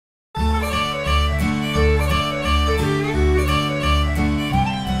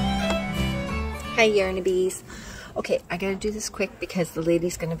Hi, Yarnabees. Okay, I gotta do this quick because the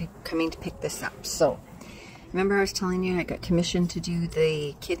lady's gonna be coming to pick this up. So, remember I was telling you I got commissioned to do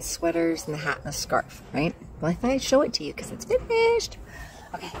the kids' sweaters and the hat and the scarf, right? Well, I thought I'd show it to you because it's finished.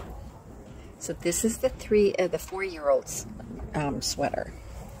 Okay, so this is the 4-year-old's sweater.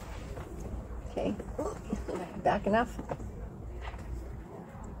 Okay, back enough.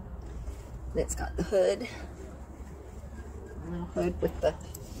 It's got the hood. Hood with the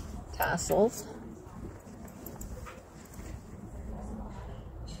tassels.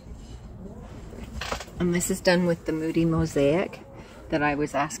 And this is done with the Moody Mosaic that I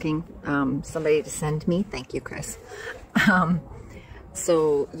was asking somebody to send me. Thank you, Chris.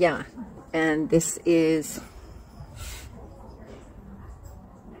 So yeah, and this is,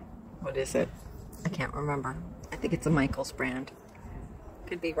 what is it? I can't remember. I think it's a Michaels brand.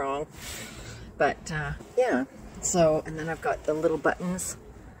 Could be wrong. But yeah. So, and then I've got the little buttons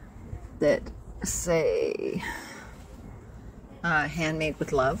that say handmade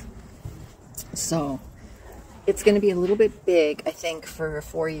with love. So it's going to be a little bit big, I think, for a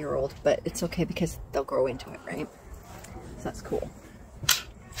 4-year-old, but it's okay because they'll grow into it, right? So that's cool.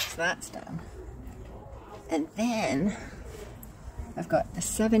 So that's done. And then I've got the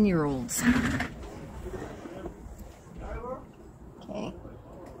 7-year-olds. Okay.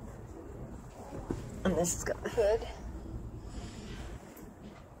 And this has got the hood.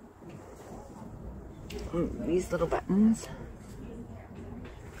 These little buttons.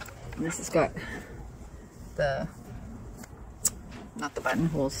 And this has got the, not the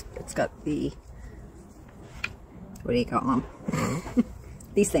buttonholes, it's got the, what do you call them?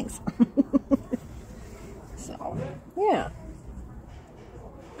 These things. So, yeah.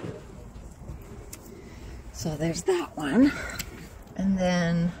 So there's that one. And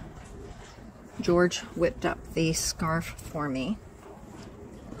then George whipped up the scarf for me.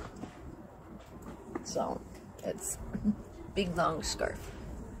 So it's a big long scarf.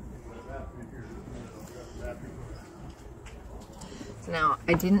 So now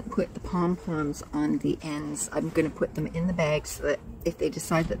I didn't put the pom-poms on the ends. I'm going to put them in the bag so that if they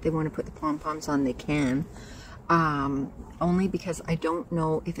decide that they want to put the pom-poms on, they can. Only because I don't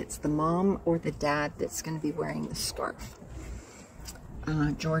know if it's the mom or the dad that's going to be wearing the scarf.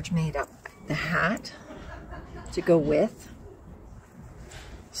 George made up the hat to go with.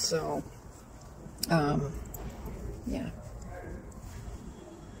 So, yeah.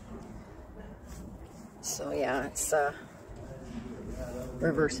 So yeah, it's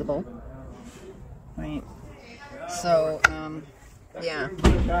reversible, right? So, yeah.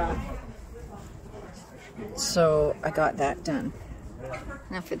 So I got that done.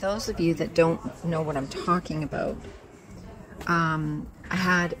 Now, for those of you that don't know what I'm talking about, I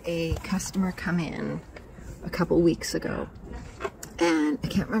had a customer come in a couple weeks ago, and I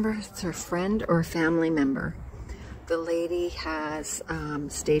can't remember if it's her friend or a family member. The lady has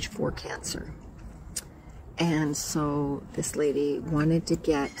stage 4 cancer. And so this lady wanted to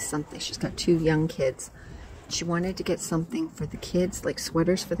get something. She's got 2 young kids. She wanted to get something for the kids, like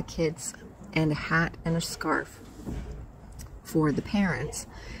sweaters for the kids, and a hat and a scarf for the parents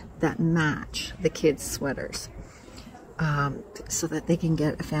that match the kids' sweaters, so that they can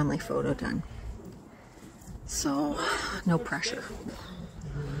get a family photo done. So, no pressure.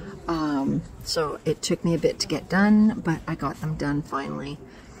 So it took me a bit to get done, but I got them done finally.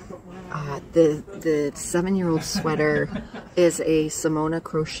 The 7-year-old sweater is a Simona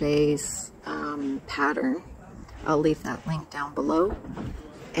Crochet's pattern. I'll leave that link down below.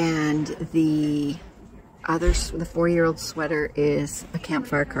 And the 4-year-old sweater is a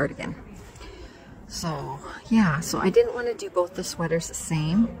campfire cardigan. So yeah, so I didn't want to do both the sweaters the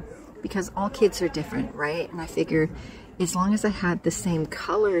same because all kids are different, right? And I figured as long as I had the same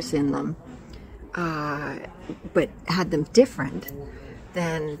colors in them, but had them different,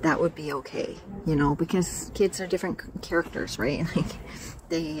 then that would be okay, you know, because kids are different characters, right? Like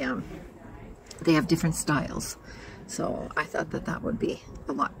they have different styles. So I thought that that would be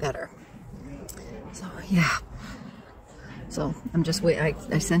a lot better. So yeah. So I'm just waiting.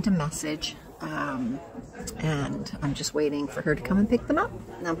 I sent a message, and I'm just waiting for her to come and pick them up.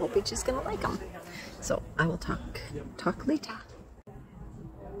 And I'm hoping she's gonna like them. So I will talk later.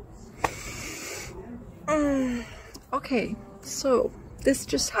 Okay, so this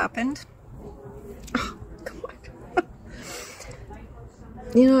just happened. Oh, come on.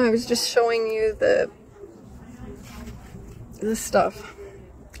 You know, I was just showing you this stuff.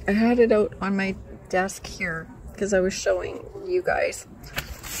 I had it out on my desk here because I was showing you guys.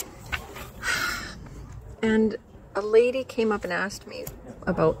 And a lady came up and asked me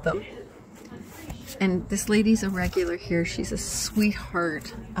about them. And this lady's a regular here. She's a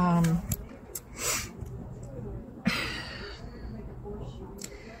sweetheart.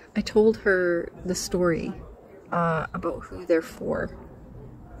 told her the story about who they're for.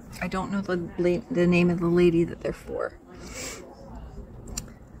 I don't know the name of the lady that they're for.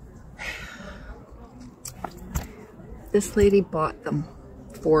 This lady bought them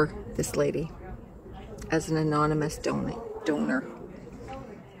for this lady as an anonymous donor.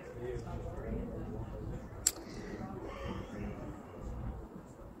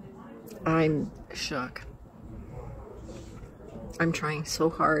 I'm shook. I'm trying so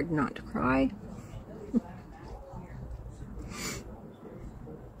hard not to cry.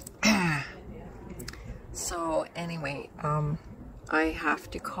 So anyway, I have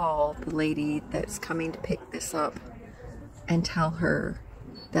to call the lady that's coming to pick this up and tell her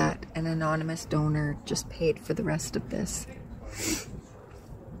that an anonymous donor just paid for the rest of this.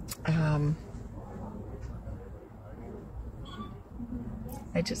 I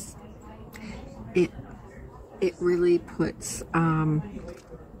just, it really puts my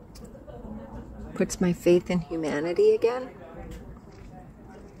faith in humanity again.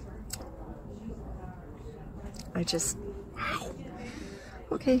 I just, wow.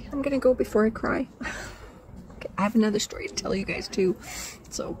 Okay, I'm gonna go before I cry. Okay, I have another story to tell you guys too,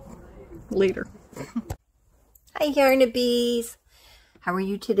 so later. Hi Yarnabees, how are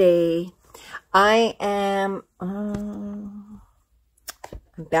you today? I am I'm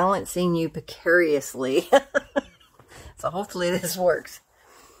balancing you precariously, so hopefully this works.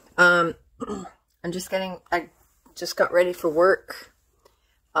 I just got ready for work.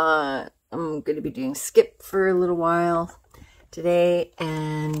 I'm going to be doing skip for a little while today,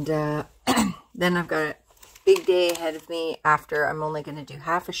 and then I've got a big day ahead of me after. I'm only going to do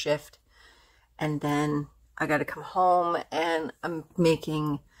half a shift, and then I got to come home, and I'm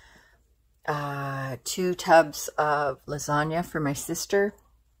making 2 tubs of lasagna for my sister,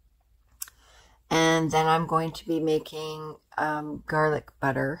 and then I'm going to be making garlic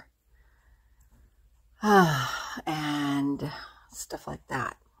butter and stuff like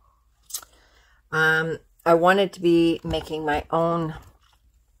that. I wanted to be making my own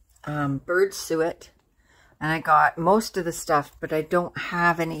bird suet, and I got most of the stuff, but I don't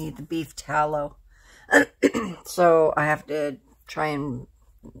have any of the beef tallow. So I have to try and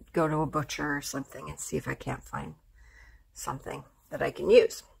go to a butcher or something and see if I can't find something that I can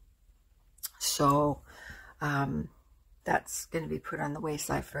use. So that's going to be put on the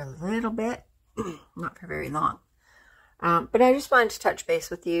wayside for a little bit, not for very long. But I just wanted to touch base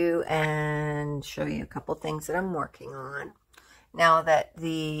with you and show you a couple things that I'm working on. Now that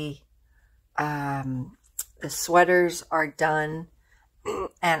the sweaters are done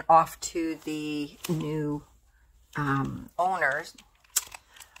and off to the new owners,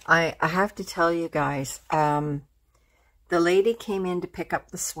 I have to tell you guys, the lady came in to pick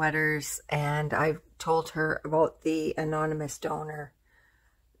up the sweaters, and I told her about the anonymous donor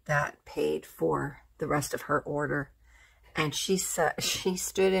that paid for the rest of her order. And she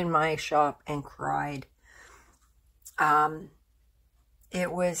stood in my shop and cried.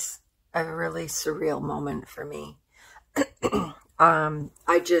 It was a really surreal moment for me.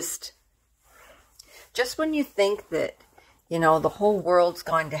 I just when you think that, you know, the whole world's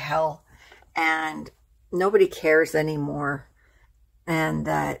gone to hell and nobody cares anymore, and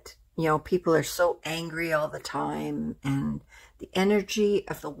that, you know, people are so angry all the time, and the energy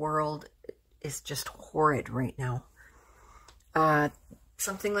of the world is just horrid right now.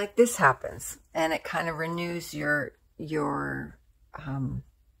 Something like this happens, and it kind of renews your I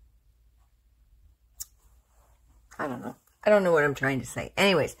don't know what I'm trying to say.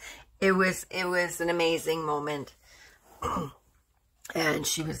 Anyways, it was an amazing moment, and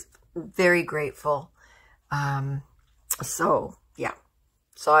she was very grateful. So yeah,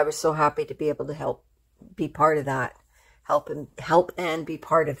 so I was so happy to be able to be part of that, help and be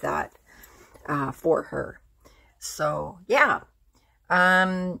part of that for her. So yeah,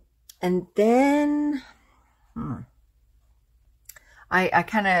 and then I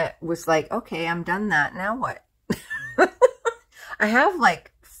kind of was like, okay, I'm done that. Now what? I have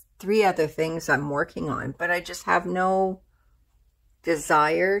like 3 other things I'm working on, but I just have no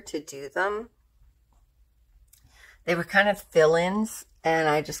desire to do them. They were kind of fill-ins, and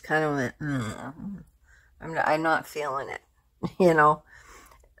I just kind of went, I'm not feeling it, you know.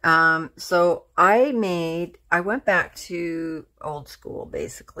 So I went back to old school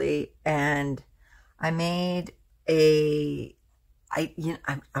basically, and I made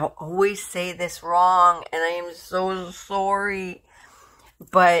I'll always say this wrong, and I am so sorry,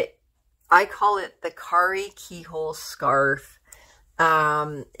 but I call it the Kari keyhole scarf.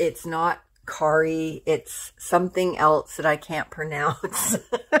 It's not Kari, it's something else that I can't pronounce.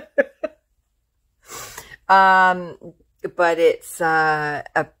 but it's a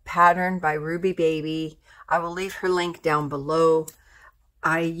pattern by Ruby Baby. I will leave her link down below.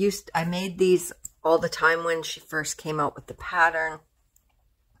 I made these all the time when she first came out with the pattern,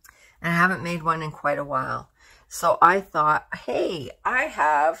 and I haven't made one in quite a while. So I thought, hey, I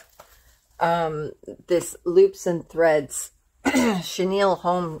have this Loops and Threads chenille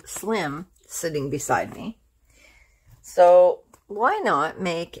Home Slim sitting beside me. So why not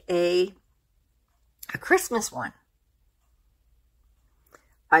make a Christmas one?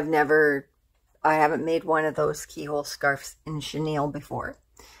 I haven't made one of those keyhole scarves in chenille before,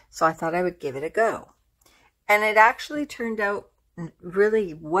 so I thought I would give it a go. And it actually turned out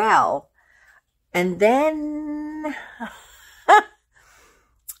really well. And then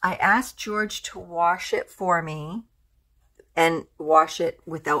I asked George to wash it for me, and wash it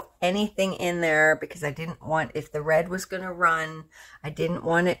without anything in there, because I didn't want, if the red was going to run, I didn't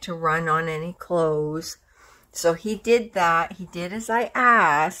want it to run on any clothes. So he did that. He did as I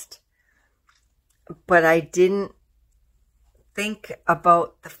asked, but I didn't think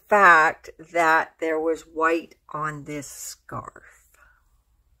about the fact that there was white on this scarf.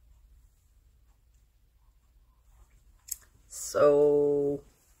 So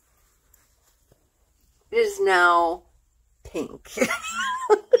it is now pink.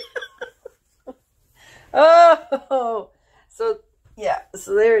 Oh, so yeah,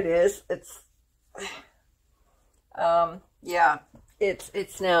 so there it is. It's yeah,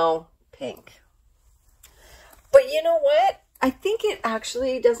 it's now pink. But you know what? I think it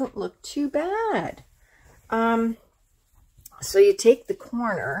actually doesn't look too bad. So you take the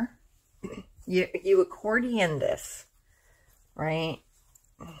corner, you accordion this, right?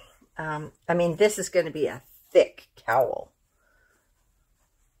 I mean, this is going to be a thick cowl.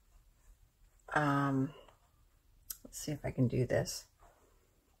 Let's see if I can do this.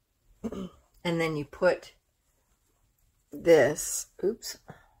 And then you put this, oops.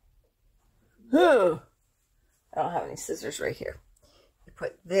 Oh, I don't have any scissors right here. You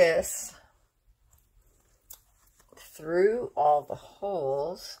put this through all the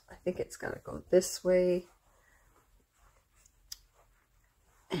holes. I think it's got to go this way.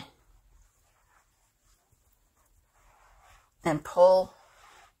 And pull.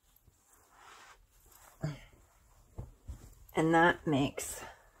 And that makes,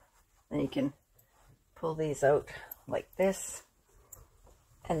 and you can pull these out like this.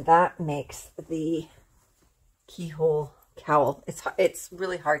 And that makes the keyhole cowl. It's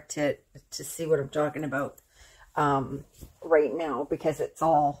really hard to see what I'm talking about right now, because it's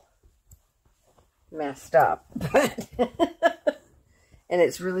all messed up. And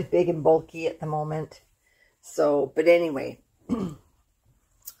it's really big and bulky at the moment. So, but anyway,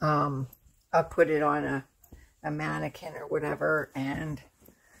 I'll put it on a mannequin or whatever and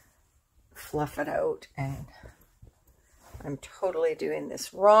fluff it out. And I'm totally doing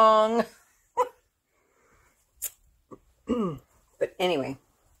this wrong. But anyway,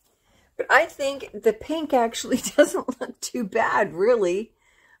 but I think the pink actually doesn't look too bad, really.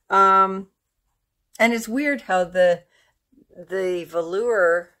 And it's weird how the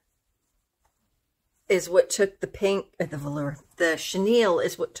velour is what took the pink, the chenille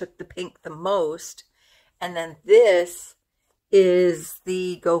is what took the pink the most. And then this is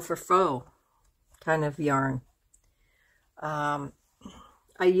the Go for Faux kind of yarn. I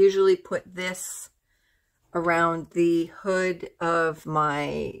usually put this around the hood of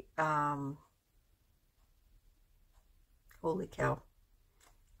my, holy cow,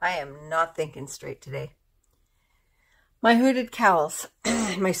 I am not thinking straight today. My hooded cowls,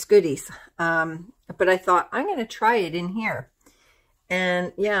 my scooties. But I thought, I'm going to try it in here.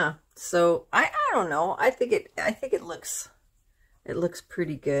 And yeah, so I don't know. I think it looks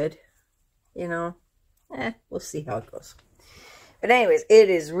pretty good. You know, we'll see how it goes. But anyways, it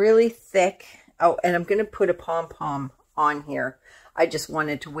is really thick. Oh, and I'm going to put a pom-pom on here. I just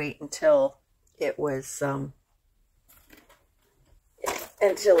wanted to wait until it was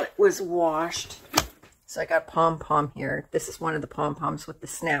washed. So I got pom-pom here. This is one of the pom-poms with the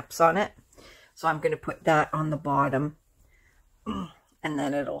snaps on it. So I'm going to put that on the bottom, and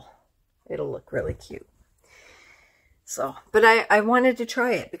then it'll look really cute. So, but I wanted to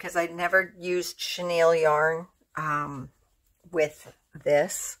try it because I'd never used chenille yarn with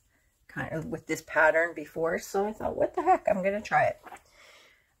this pattern before. So I thought, what the heck, I'm going to try it.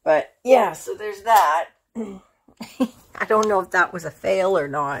 But yeah, so there's that. I don't know if that was a fail or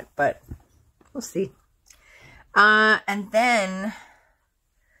not, but we'll see. And then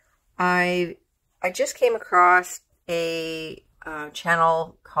I just came across a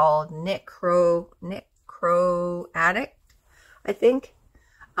channel called Knit Crow Addict, I think.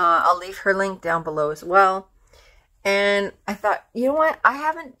 I'll leave her link down below as well. And I thought, you know what? I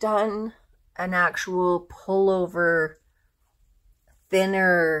haven't done an actual pullover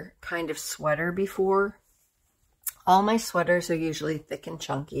thinner kind of sweater before. All my sweaters are usually thick and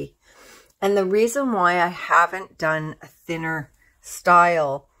chunky. And the reason why I haven't done a thinner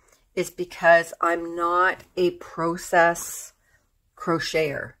style is because I'm not a process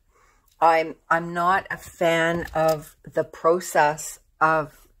crocheter. I'm not a fan of the process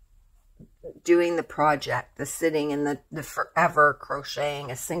of doing the project, the sitting and the forever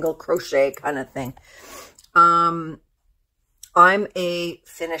crocheting, a single crochet kind of thing. I'm a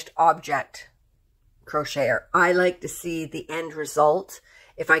finished object crocheter. I like to see the end result.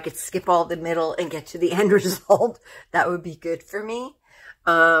 If I could skip all the middle and get to the end result, that would be good for me.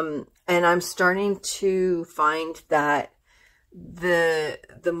 And I'm starting to find that the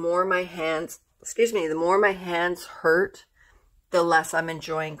more my hands, the more my hands hurt, the less I'm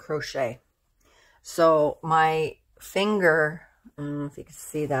enjoying crochet. So my finger, I don't know if you can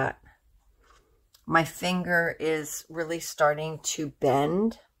see that, my finger is really starting to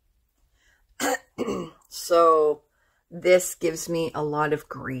bend. So this gives me a lot of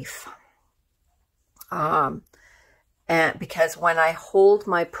grief. And because when I hold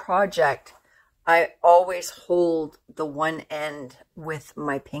my project, I always hold the one end with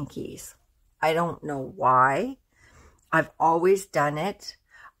my pinkies. I don't know why. I've always done it.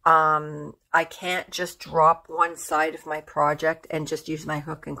 I can't just drop one side of my project and just use my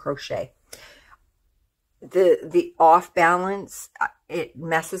hook and crochet. The off balance, it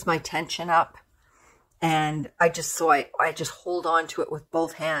messes my tension up. And I just hold on to it with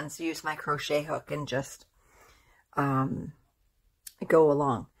both hands, use my crochet hook and just go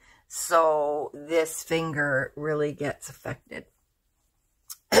along. So this finger really gets affected.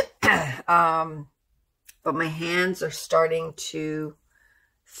 But my hands are starting to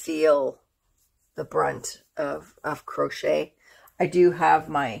feel the brunt of crochet. I do have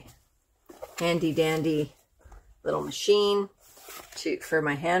my handy dandy little machine for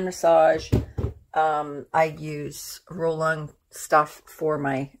my hand massage. I use roll-on stuff for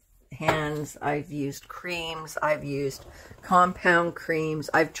my hands. I've used creams. I've used compound creams.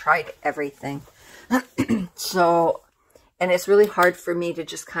 I've tried everything. So, and it's really hard for me to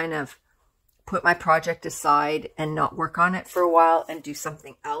just kind of put my project aside and not work on it for a while and do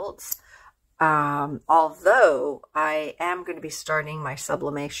something else. Although I am going to be starting my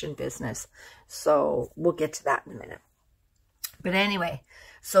sublimation business. So we'll get to that in a minute. But anyway,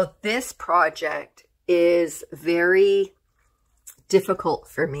 so this project is very difficult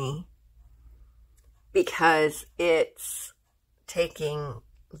for me because it's taking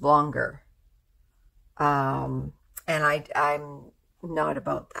longer. And I'm not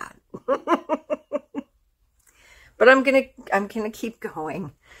about that. But I'm gonna keep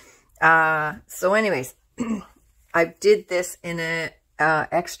going. So anyways, I did this in a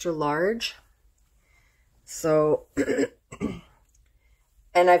extra large. So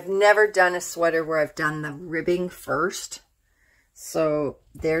and I've never done a sweater where I've done the ribbing first. So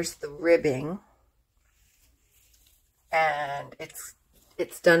there's the ribbing, and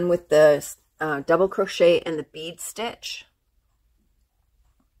it's done with the double crochet and the bead stitch.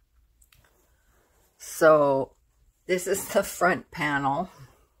 So this is the front panel.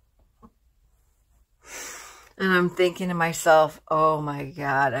 And I'm thinking to myself, oh my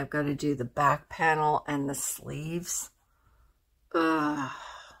God, I've got to do the back panel and the sleeves. I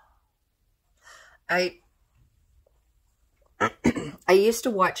used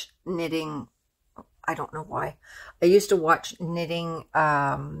to watch knitting. I don't know why. I used to watch knitting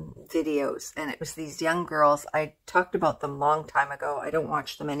videos, and it was these young girls. I talked about them a long time ago. I don't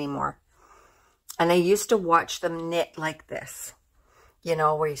watch them anymore. And I used to watch them knit like this. You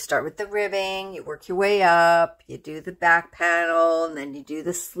know, where you start with the ribbing, you work your way up, you do the back panel, and then you do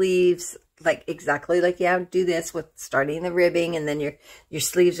the sleeves, like exactly like you do this with starting the ribbing, and then your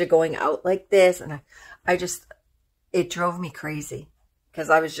sleeves are going out like this. And I just, it drove me crazy because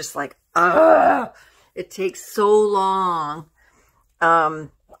I was just like, it takes so long.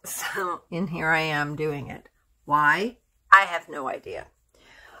 So, and here I am doing it. Why? I have no idea.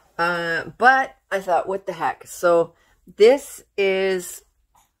 But I thought, what the heck? So this is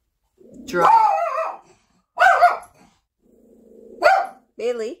dry.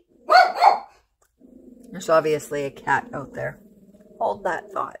 Bailey. There's obviously a cat out there. Hold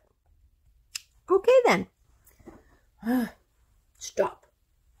that thought. Okay then. Stop.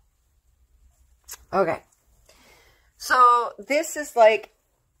 Okay. So this is like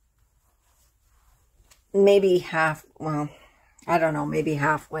maybe half, well, I don't know, maybe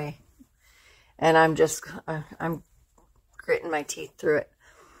halfway. And I'm just, I'm gritting my teeth through it.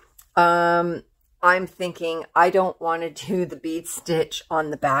 I'm thinking I don't want to do the bead stitch on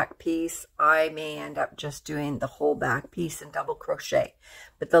the back piece. I may end up just doing the whole back piece and double crochet.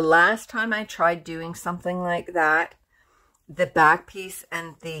 But the last time I tried doing something like that, the back piece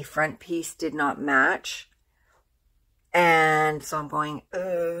and the front piece did not match. And so I'm going,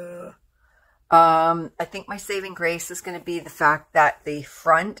 I think my saving grace is going to be the fact that the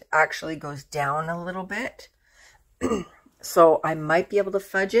front actually goes down a little bit. So I might be able to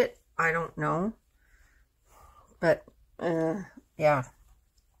fudge it. I don't know. But, yeah.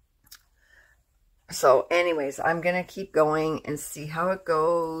 So anyways, I'm going to keep going and see how it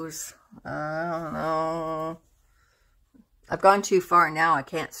goes. I don't know. I've gone too far now. I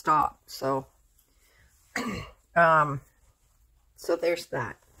can't stop. So, so there's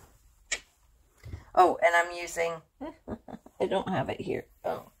that. Oh, and I'm using, I don't have it here.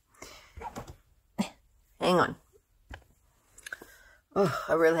 Oh, hang on. Oh,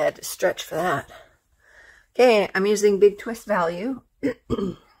 I really had to stretch for that. Okay, I'm using Big Twist Value.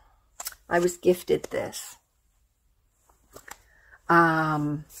 I was gifted this.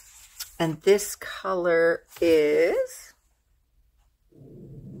 And this color is,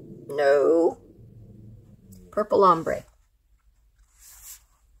 no, Purple Ombre.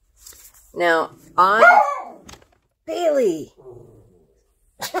 Now, Bailey.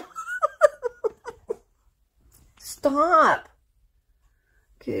 Stop.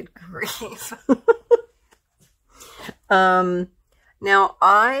 Good grief. Now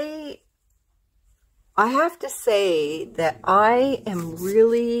I have to say that I am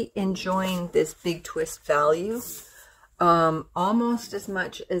really enjoying this Big Twist Value, almost as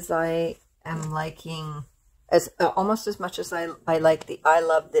much as I am liking, almost as much as I like the I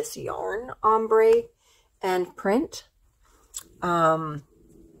Love This Yarn ombre and print.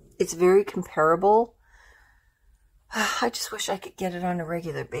 It's very comparable. I just wish I could get it on a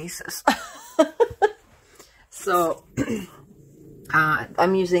regular basis. So,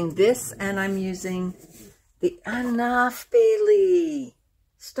 I'm using this, and I'm using the, enough, Bailey,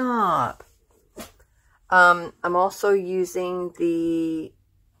 stop. I'm also using the,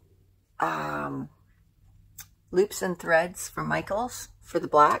 loops and threads from Michaels for the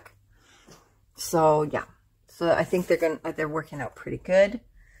black. So, yeah. So, I think they're working out pretty good.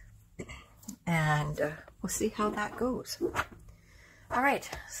 And, we'll see how that goes. All right.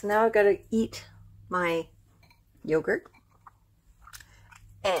 So, now I've got to eat my yogurt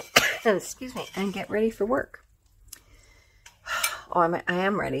and excuse me, and get ready for work. Oh, I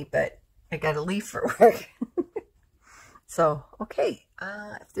am ready, but I gotta leave for work. So okay,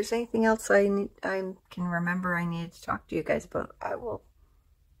 if there's anything else I can remember I need to talk to you guys about, I will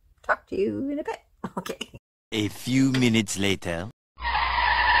talk to you in a bit. Okay, a few minutes later.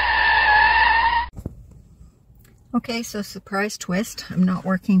 Okay, so surprise twist, I'm not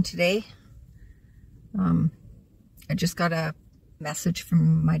working today. I just got a message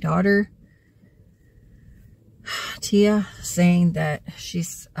from my daughter, Tia, saying that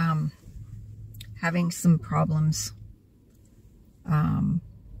she's having some problems, and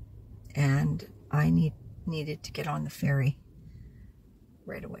I needed to get on the ferry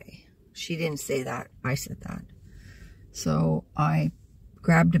right away. She didn't say that, I said that. So I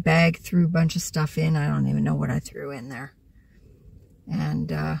grabbed a bag, threw a bunch of stuff in. I don't even know what I threw in there.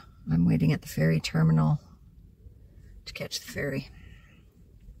 And I'm waiting at the ferry terminal to catch the ferry.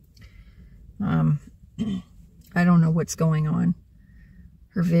 I don't know what's going on.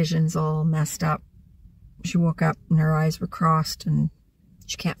 Her vision's all messed up. She woke up and her eyes were crossed and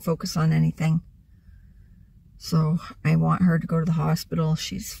she can't focus on anything. So I want her to go to the hospital.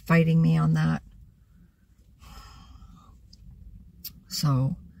 She's fighting me on that.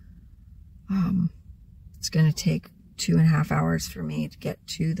 So it's going to take 2.5 hours for me to get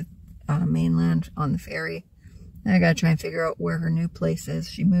to the mainland on the ferry. And I got to try and figure out where her new place is.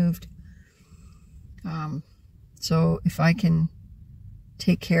 She moved. So if I can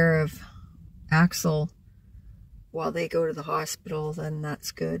take care of Axel while they go to the hospital, then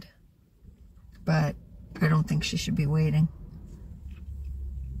that's good. But I don't think she should be waiting.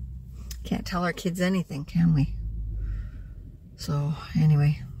 Can't tell our kids anything, can we? So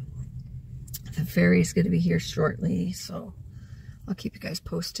anyway, the ferry's going to be here shortly, so I'll keep you guys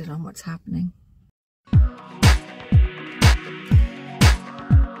posted on what's happening.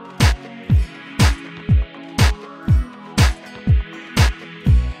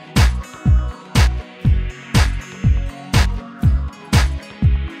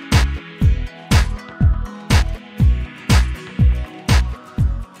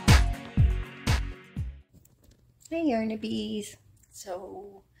 Hey Yarnabees.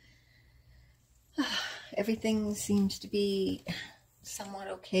 So everything seems to be somewhat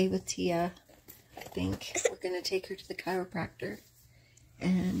okay with Tia. think we're going to take her to the chiropractor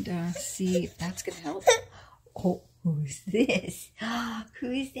and see if that's going to help. Oh, who's this?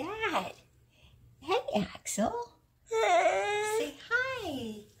 Who's that? Hey, Axel. Say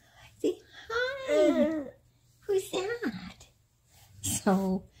hi. Say hi. Who's that?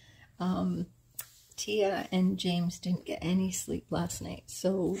 So, Tia and James didn't get any sleep last night,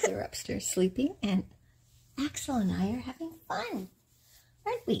 so they're upstairs sleeping, and Axel and I are having fun,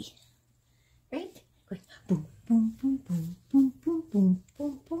 aren't we? Right? Going boom, boom, boom, boom, boom, boom, boom,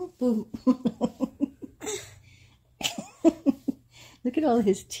 boom, boom, boom. Look at all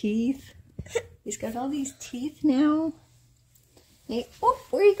his teeth. He's got all these teeth now. Hey, oh,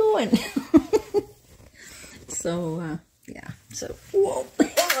 where are you going? So, yeah. So, whoa.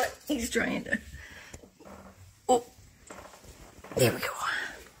 He's trying to. Oh, there we go.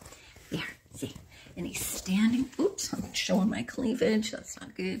 There, see. And he's standing. Oops, I'm showing my cleavage. That's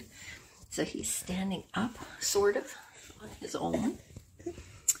not good. So he's standing up, sort of, on his own.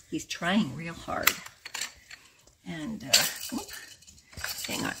 He's trying real hard. And,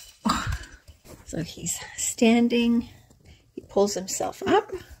 hang on. Oh. So he's standing. He pulls himself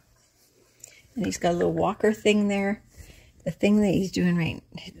up. And he's got a little walker thing there. The thing that he's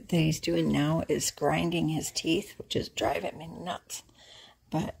doing now is grinding his teeth, which is driving me nuts.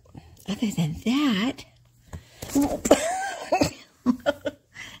 But other than that,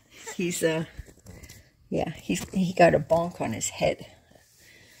 he's he got a bonk on his head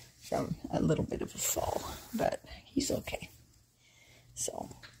from a little bit of a fall, but he's okay. So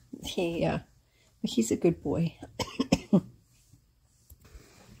he's a good boy.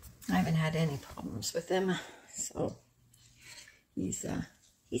 I haven't had any problems with him, so he's a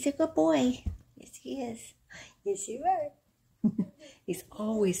good boy. Yes, he is. Yes, you are. He's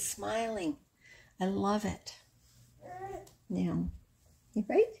always smiling. I love it. Now, you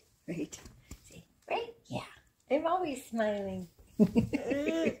right? Right. See, right? Yeah. I'm always smiling.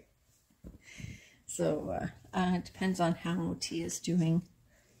 So, it depends on how Tia's doing.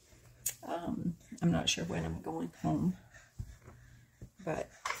 I'm not sure when I'm going home, but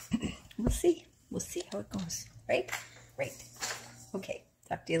we'll see. We'll see how it goes. Right? Right. Okay.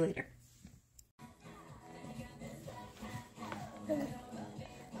 Talk to you later.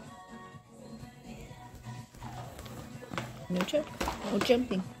 No jump. No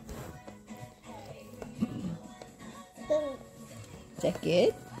jumping. Is that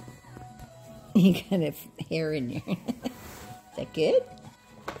good? You got a hair in your... Is that good?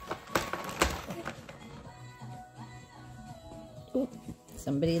 Ooh,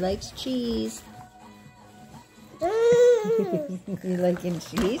 somebody likes cheese. You liking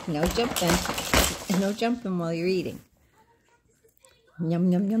cheese? No jumping. No jumping while you're eating.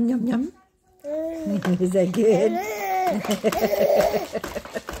 Yum, yum, yum, yum, yum. Is that good?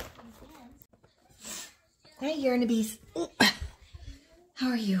 Hi, Yarnabies. How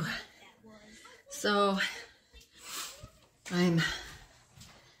are you? So, I'm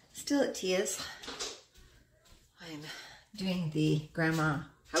still at Tia's. I'm doing the grandma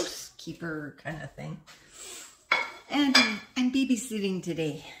housekeeper kind of thing. And I'm babysitting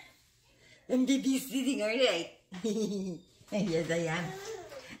today. I'm babysitting, aren't I? Yes, I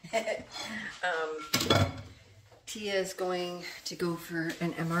am. Tia is going to go for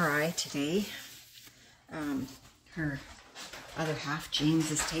an MRI today. Her other half,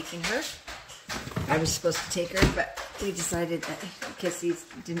 James, is taking her. I was supposed to take her, but we decided that because he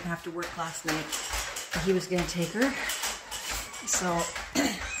didn't have to work last night, he was going to take her. So,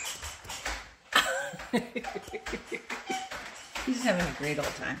 he's having a great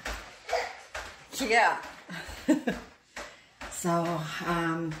old time. Yeah. So,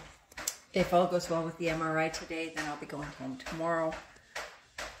 if all goes well with the MRI today, then I'll be going home tomorrow.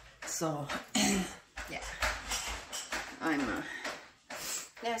 So, yeah.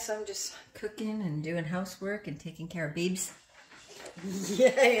 So I'm just cooking and doing housework and taking care of Beebs.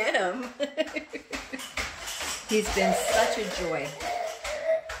 Yeah, I am. He's been such a joy.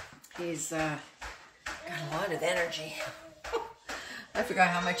 He's got a lot of energy. I forgot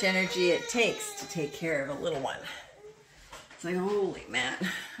how much energy it takes to take care of a little one. It's like, holy man,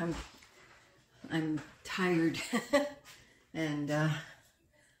 I'm tired. And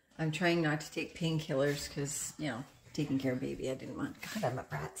I'm trying not to take painkillers because, you know, taking care of baby, I didn't want. God, I'm a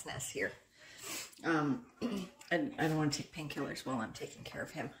rat's nest here. I don't want to take painkillers while I'm taking care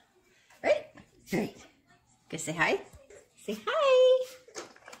of him. Right? Right. Go say hi. Say hi.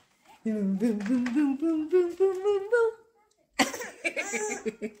 Boom, boom, boom, boom, boom, boom, boom, boom, boom.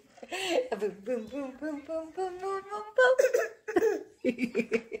 Boom, boom, boom, boom, boom, boom, boom, boom, boom.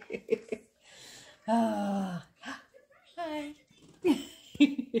 Oh, hi.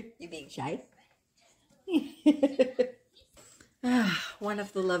 You being shy? One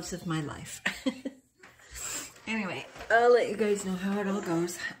of the loves of my life. Anyway, I'll let you guys know how it all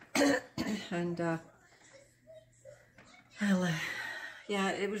goes. And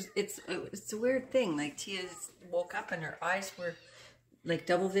yeah, it's a weird thing. Like, Tia woke up and her eyes were like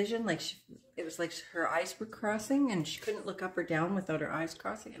double vision. Like, it was like her eyes were crossing and she couldn't look up or down without her eyes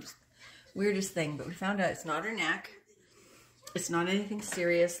crossing. It was the weirdest thing, but we found out it's not her neck. It's not anything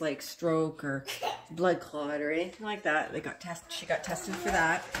serious like stroke or blood clot or anything like that. She got tested for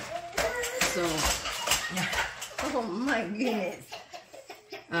that. So, yeah. Oh my goodness.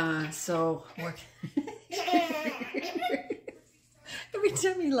 So we're every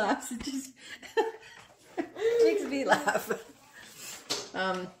time he laughs, it just makes me laugh.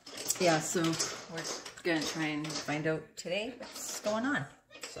 Yeah, so we're gonna try and find out today what's going on.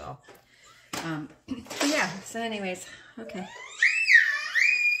 So, yeah. So, anyways, okay.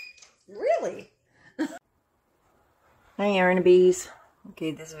 Really? Hi, Yarnabees.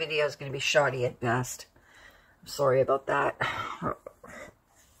 Okay, this video is gonna be shoddy at best. I'm sorry about that.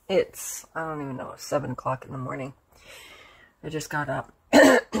 It's, I don't even know, 7 o'clock in the morning. I just got up.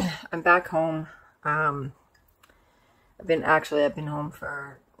 I'm back home. I've been home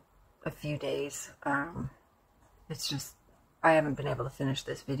for a few days. It's just, I haven't been able to finish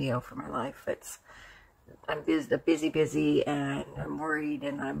this video for my life. I'm busy, and I'm worried,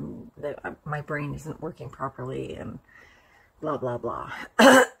 and my brain isn't working properly, and blah, blah, blah.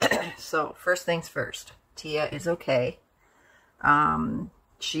 So, first things first. Tia is okay.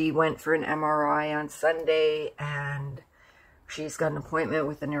 She went for an MRI on Sunday, and she's got an appointment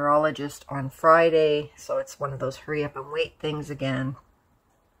with a neurologist on Friday, so it's one of those hurry up and wait things again.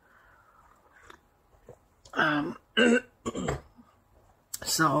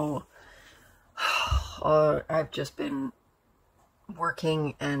 So, I've just been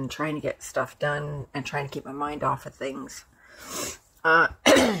working and trying to get stuff done and trying to keep my mind off of things.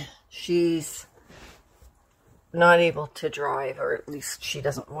 She's not able to drive, or at least she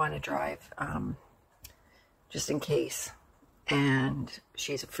doesn't want to drive, just in case. And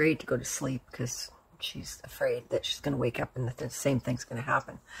she's afraid to go to sleep because she's afraid that she's going to wake up and that the same thing's going to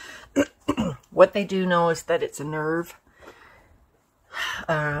happen. What they do know is that it's a nerve.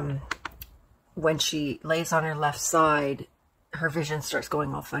 When she lays on her left side, her vision starts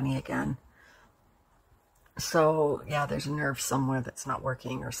going all funny again. So, yeah, there's a nerve somewhere that's not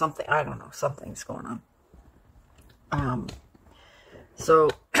working or something. I don't know. Something's going on. So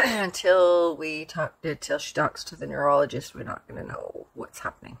until she talks to the neurologist, we're not going to know what's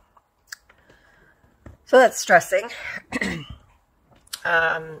happening. So that's stressing.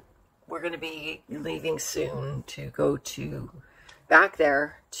 We're going to be leaving soon to go back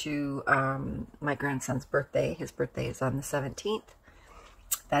there to my grandson's birthday. His birthday is on the 17th.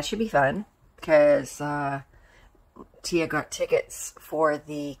 That should be fun because Tia got tickets for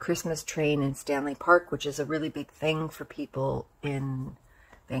the Christmas train in Stanley Park, which is a really big thing for people in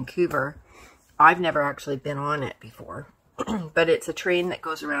Vancouver. I've never actually been on it before, but it's a train that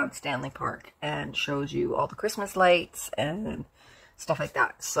goes around Stanley Park and shows you all the Christmas lights and stuff like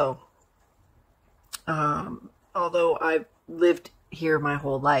that. So, although I've lived here my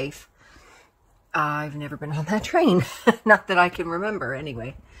whole life, I've never been on that train. Not that I can remember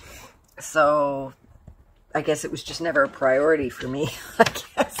anyway. So, I guess it was just never a priority for me, I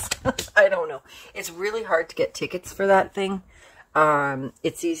guess. I don't know. It's really hard to get tickets for that thing.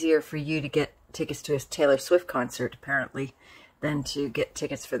 It's easier for you to get tickets to a Taylor Swift concert, apparently, than to get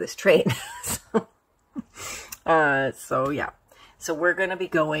tickets for this train. So, yeah. So, we're going to be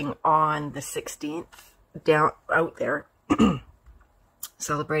going on the 16th out there,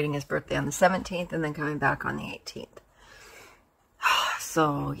 celebrating his birthday on the 17th, and then coming back on the 18th.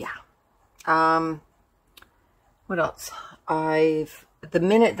 So, yeah. What else? The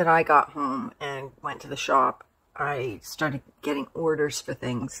minute that I got home and went to the shop, I started getting orders for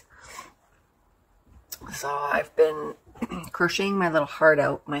things. So I've been crocheting my little heart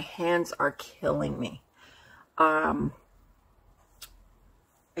out. My hands are killing me.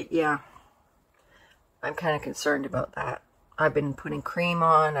 Yeah, I'm kind of concerned about that. I've been putting cream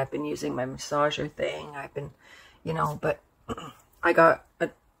on. I've been using my massager thing. I've been, but I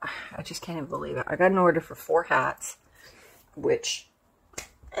just can't even believe it. I got an order for 4 hats, and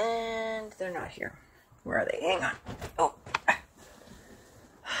they're not here. Where are they? Hang on. Oh, I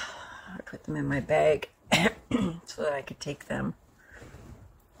put them in my bag so that I could take them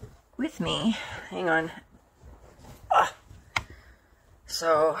with me. Hang on.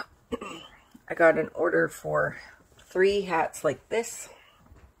 So, I got an order for 3 hats like this,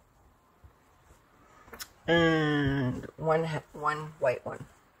 and one white one.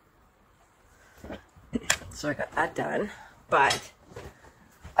 So I got that done, but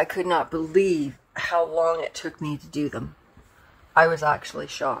I could not believe how long it took me to do them. I was actually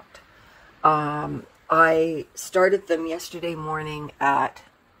shocked. I started them yesterday morning at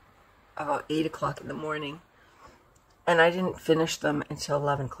about 8 o'clock in the morning, and I didn't finish them until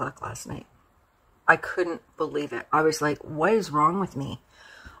 11 o'clock last night. I couldn't believe it. I was like, what is wrong with me?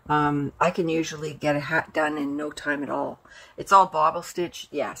 I can usually get a hat done in no time at all. It's all bobble stitch,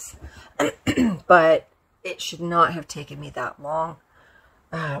 yes. But it should not have taken me that long.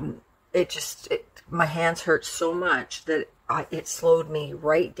 My hands hurt so much that it slowed me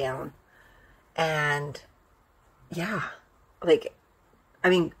right down. And yeah, like, I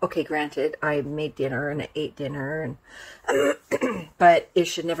mean, okay, granted, I made dinner and I ate dinner, and but it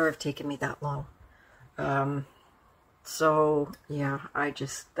should never have taken me that long. So yeah, I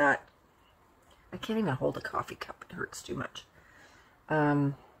can't even hold a coffee cup. It hurts too much.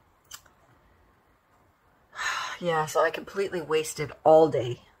 Yeah, so I completely wasted all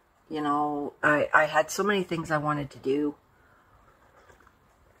day. You know, I had so many things I wanted to do.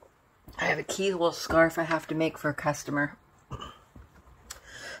 I have a keyhole scarf I have to make for a customer.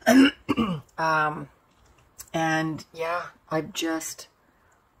 And yeah,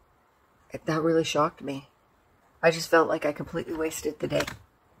 that really shocked me. I just felt like I completely wasted the day.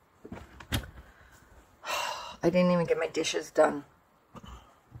 I didn't even get my dishes done.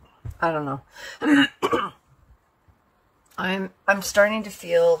 I don't know. I'm starting to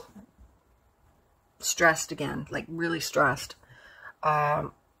feel stressed again, like really stressed.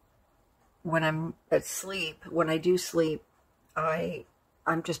 When I'm at sleep, when I do sleep, I'm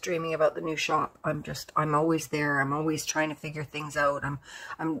just dreaming about the new shop. I'm always there. I'm always trying to figure things out.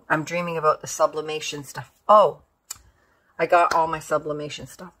 I'm dreaming about the sublimation stuff. Oh, I got all my sublimation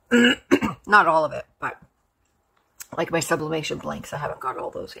stuff. Not all of it, but like my sublimation blanks. I haven't got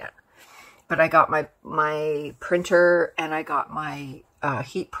all those yet. But I got my printer, and I got my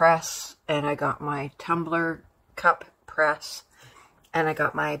heat press, and I got my tumbler cup press, and I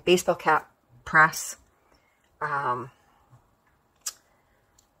got my baseball cap press. And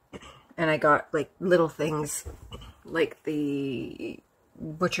I got like little things like the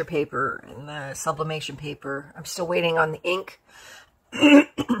butcher paper and the sublimation paper. I'm still waiting on the ink.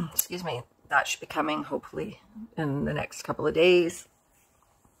 Excuse me. That should be coming hopefully in the next couple of days.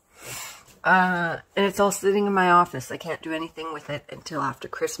 And it's all sitting in my office. I can't do anything with it until after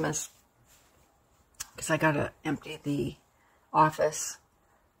Christmas, because I gotta empty the office,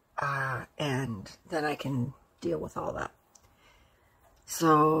 and then I can deal with all that.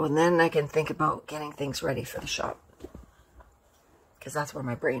 So, and then I can think about getting things ready for the shop, because that's where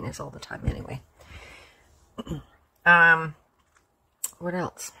my brain is all the time anyway. What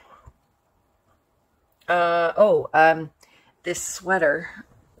else? This sweater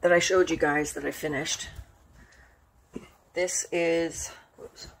that I showed you guys that I finished. This is,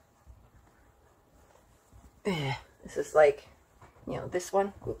 whoops. This is like, you know, this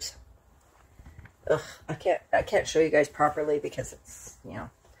one. Oops. Ugh, I can't show you guys properly because it's, you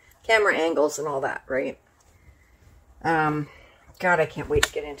know, camera angles and all that, right? God, I can't wait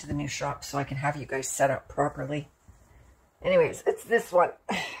to get into the new shop so I can have you guys set up properly. Anyways, it's this one.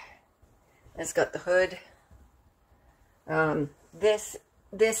 It's got the hood.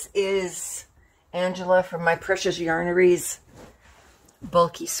 This is Angela from my Precious Yarnery's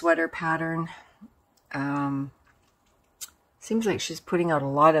bulky sweater pattern. Seems like she's putting out a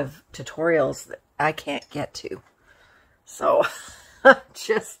lot of tutorials that I can't get to. So,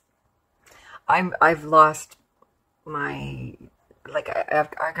 I've lost my, like, I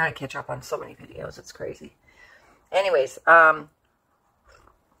gotta catch up on so many videos. It's crazy. Anyways, the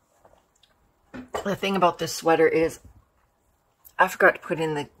thing about this sweater is I forgot to put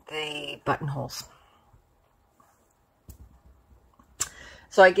in the buttonholes.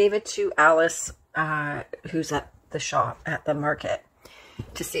 So I gave it to Alice, who's at the shop, at the market,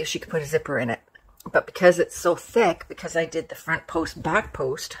 to see if she could put a zipper in it. But because it's so thick, because I did the front post, back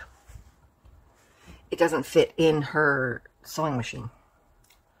post, it doesn't fit in her sewing machine.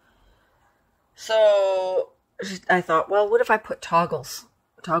 So I thought, well, what if I put toggle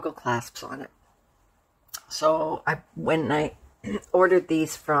clasps on it? So I went and I ordered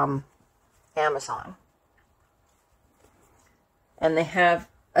these from Amazon. And they have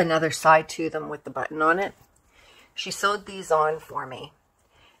another side to them with the button on it. She sewed these on for me.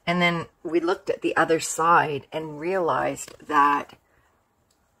 And then we looked at the other side and realized that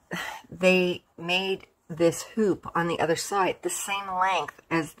they made this hoop on the other side the same length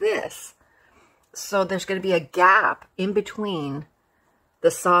as this. So there's going to be a gap in between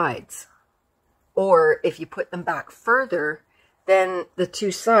the sides. Or if you put them back further, then the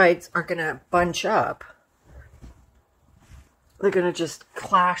two sides are going to bunch up they're going to just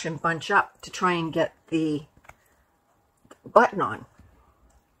clash and bunch up to try and get the button on.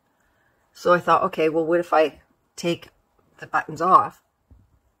 So I thought, okay, well, what if I take the buttons off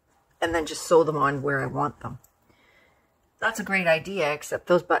and then just sew them on where I want them? That's a great idea, except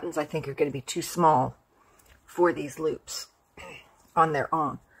those buttons I think are going to be too small for these loops on their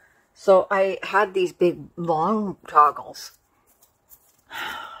own. So I had these big long toggles,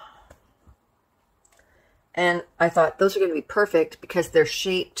 and I thought those are going to be perfect because they're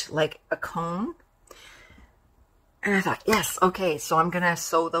shaped like a cone. And I thought, yes, okay, so I'm going to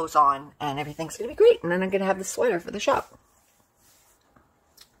sew those on and everything's going to be great. And then I'm going to have the sweater for the shop.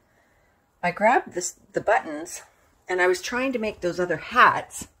 I grabbed the buttons, and I was trying to make those other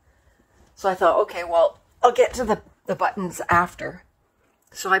hats. So I thought, okay, well, I'll get to the buttons after.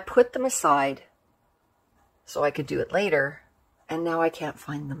 So I put them aside so I could do it later, and now I can't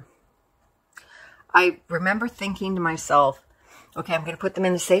find them. I remember thinking to myself, okay, I'm going to put them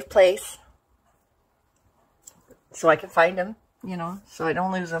in a safe place so I can find them, you know, so I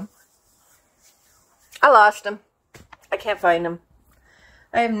don't lose them. I lost them. I can't find them.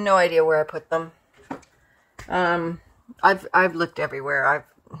 I have no idea where I put them. I've looked everywhere.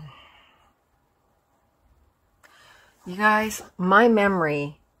 You guys, my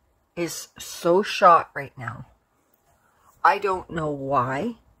memory is so shot right now. I don't know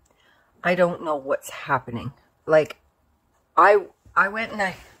why. I don't know what's happening. Like, I went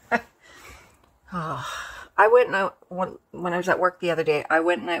and when I was at work the other day, I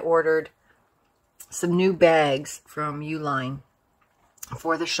went and I ordered some new bags from U.S.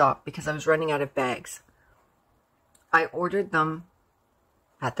 for the shop because I was running out of bags. I ordered them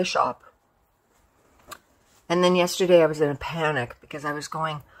at the shop. And then yesterday I was in a panic because I was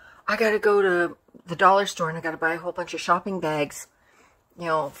going, I got to go to the dollar store and I got to buy a whole bunch of shopping bags, you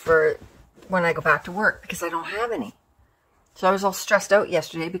know, for when I go back to work because I don't have any. So I was all stressed out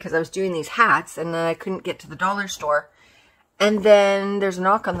yesterday because I was doing these hats and then I couldn't get to the dollar store. And then there's a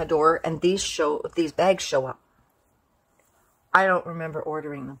knock on the door and these bags show up. I don't remember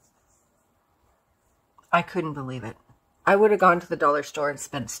ordering them. I couldn't believe it. I would have gone to the dollar store and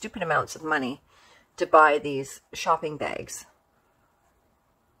spent stupid amounts of money to buy these shopping bags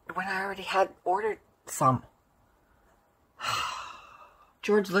when I already had ordered some.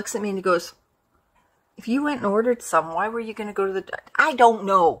 George looks at me and he goes, if you went and ordered some, why were you going to go to the... I don't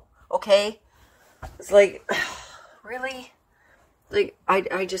know, okay? It's like, really? Like,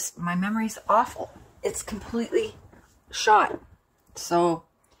 I just, my memory's awful. It's completely shot. So,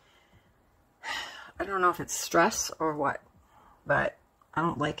 I don't know if it's stress or what, but I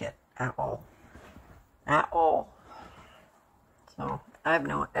don't like it at all. At all. So, I have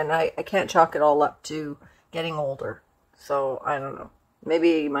no... And I can't chalk it all up to getting older. So, I don't know.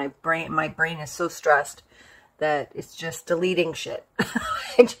 Maybe my brain is so stressed that it's just deleting shit.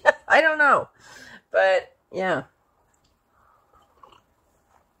 I don't know. But, yeah.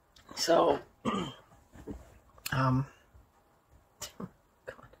 So,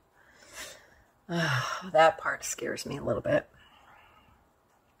 that part scares me a little bit.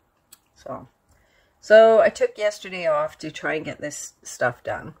 So I took yesterday off to try and get this stuff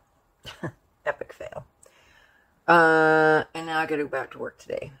done. Epic fail. And now I gotta go back to work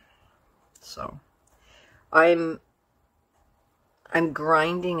today. So I'm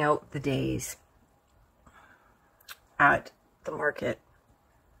grinding out the days at the market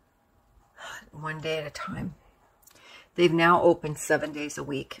one day at a time. They've now opened 7 days a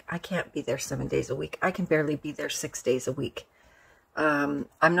week. I can't be there 7 days a week. I can barely be there 6 days a week. I'm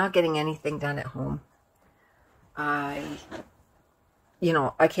not getting anything done at home. You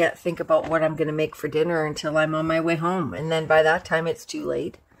know, I can't think about what I'm going to make for dinner until I'm on my way home. And then by that time, it's too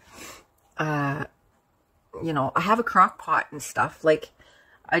late. You know, I have a crock pot and stuff. Like,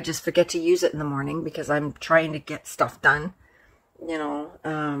 I just forget to use it in the morning because I'm trying to get stuff done. You know,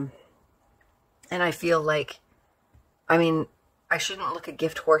 and I feel like, I mean, I shouldn't look a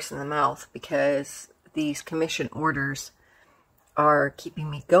gift horse in the mouth because these commission orders are keeping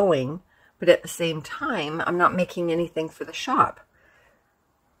me going. But at the same time, I'm not making anything for the shop.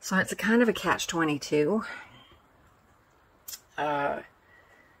 So it's a kind of a catch-22.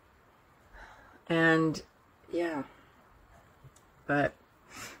 And, yeah. But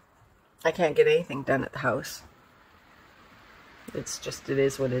I can't get anything done at the house. It's just, it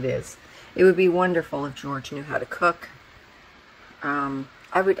is what it is. It would be wonderful if George knew how to cook. I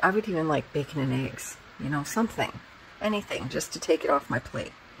would even like bacon and eggs. You know, something. Anything, just to take it off my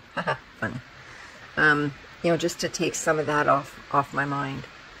plate. Haha, funny. You know, just to take some of that off my mind.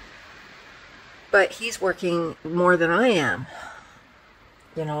 But he's working more than I am,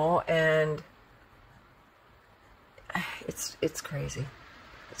 you know, and it's crazy.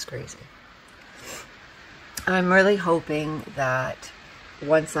 It's crazy. I'm really hoping that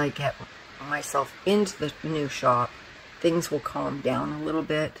once I get myself into the new shop, things will calm down a little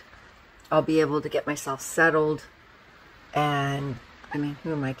bit. I'll be able to get myself settled. And, I mean,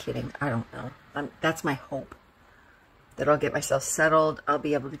 who am I kidding? I don't know. That's my hope. That I'll get myself settled. I'll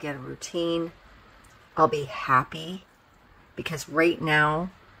be able to get a routine. I'll be happy. Because right now,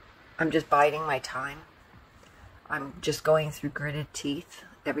 I'm just biding my time. I'm just going through gritted teeth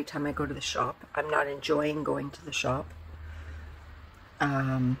every time I go to the shop. I'm not enjoying going to the shop.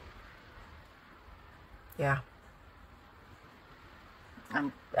 Yeah.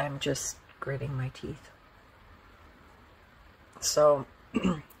 I'm just gritting my teeth. So,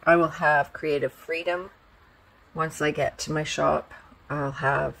 I will have creative freedom. Once I get to my shop, I'll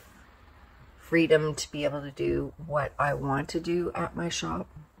have freedom to be able to do what I want to do at my shop.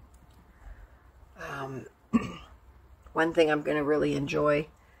 One thing I'm going to really enjoy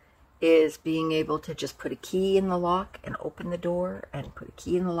is being able to just put a key in the lock and open the door, and put a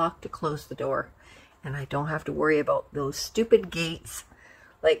key in the lock to close the door. And I don't have to worry about those stupid gates.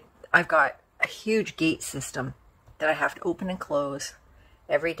 Like, I've got a huge gate system that I have to open and close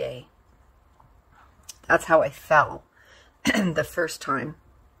every day. That's how I fell the first time.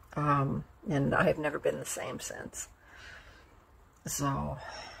 And I have never been the same since. So,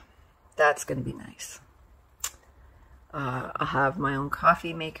 that's going to be nice. I'll have my own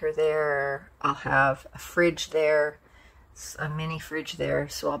coffee maker there. I'll have a fridge there, a mini fridge there,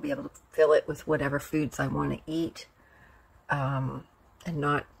 so I'll be able to fill it with whatever foods I want to eat, and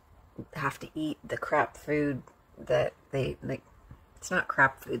not have to eat the crap food that they, like, it's not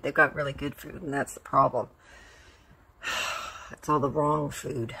crap food. They've got really good food, and that's the problem. It's all the wrong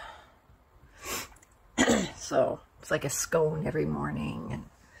food. So, it's like a scone every morning, and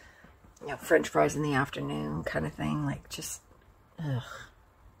you know, French fries in the afternoon kind of thing, like just, ugh.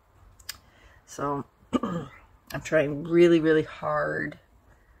 So, I'm trying really, really hard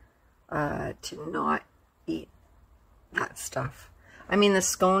to not eat that stuff. I mean, the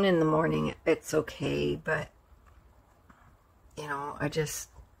scone in the morning, it's okay, but, you know, I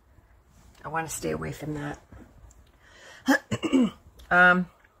want to stay away from that.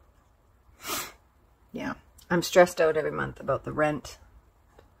 Yeah, I'm stressed out every month about the rent.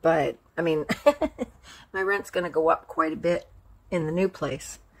 But, I mean, my rent's going to go up quite a bit in the new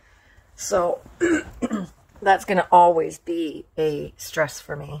place. So, that's going to always be a stress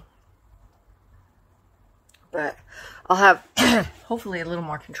for me. But I'll have, hopefully, a little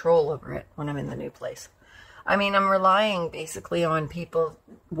more control over it when I'm in the new place. I mean, I'm relying basically on people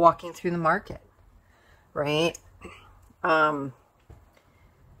walking through the market, right?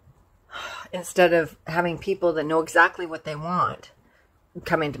 Instead of having people that know exactly what they want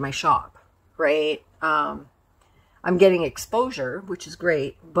come into my shop, right? I'm getting exposure, which is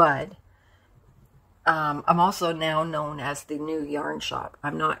great, but I'm also now known as the new yarn shop.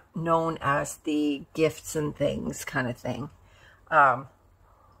 I'm not known as the gifts and things kind of thing.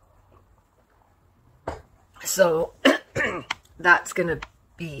 So that's going to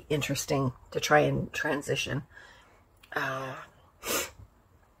be interesting to try and transition.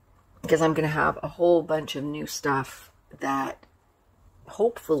 Because I'm going to have a whole bunch of new stuff that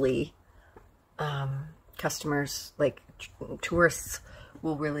hopefully customers, like tourists,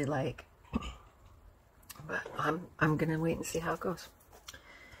 will really like. But I'm going to wait and see how it goes.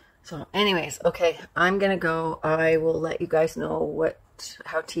 So anyways, okay, I'm going to go. I will let you guys know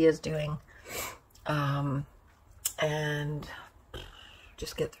how Tia's doing. And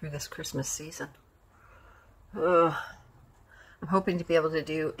just get through this Christmas season. I'm hoping to be able to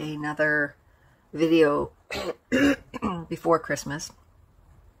do another video before Christmas.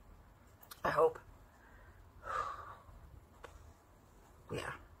 I hope.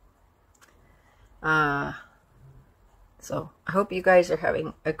 Yeah. So I hope you guys are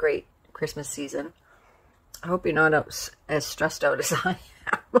having a great Christmas season. I hope you're not as stressed out as I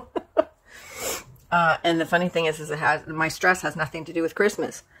am. And the funny thing is my stress has nothing to do with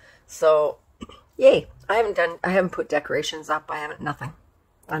Christmas. So, yay. I haven't put decorations up. Nothing.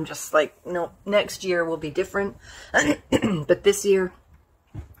 I'm just like, no, next year will be different. But this year,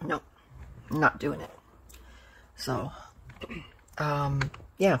 no, I'm not doing it. So,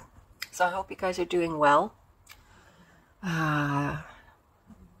 yeah. So I hope you guys are doing well. Yeah,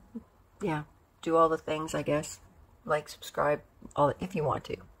 do all the things, I guess. Like, subscribe, if you want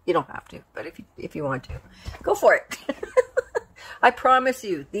to. You don't have to, but if you want to, go for it. I promise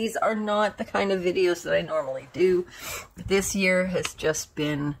you, these are not the kind of videos that I normally do. This year has just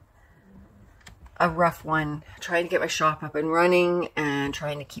been a rough one, trying to get my shop up and running and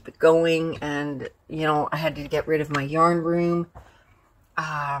trying to keep it going. And, you know, I had to get rid of my yarn room.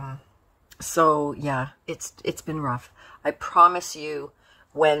 So yeah, it's been rough. I promise you,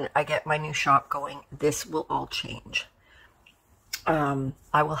 when I get my new shop going, this will all change.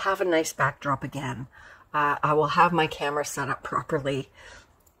 I will have a nice backdrop again. I will have my camera set up properly.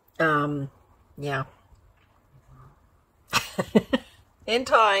 Yeah. In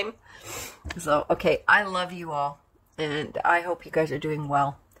time. So, okay, I love you all, and I hope you guys are doing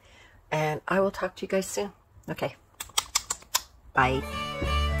well, and I will talk to you guys soon. Okay. Bye.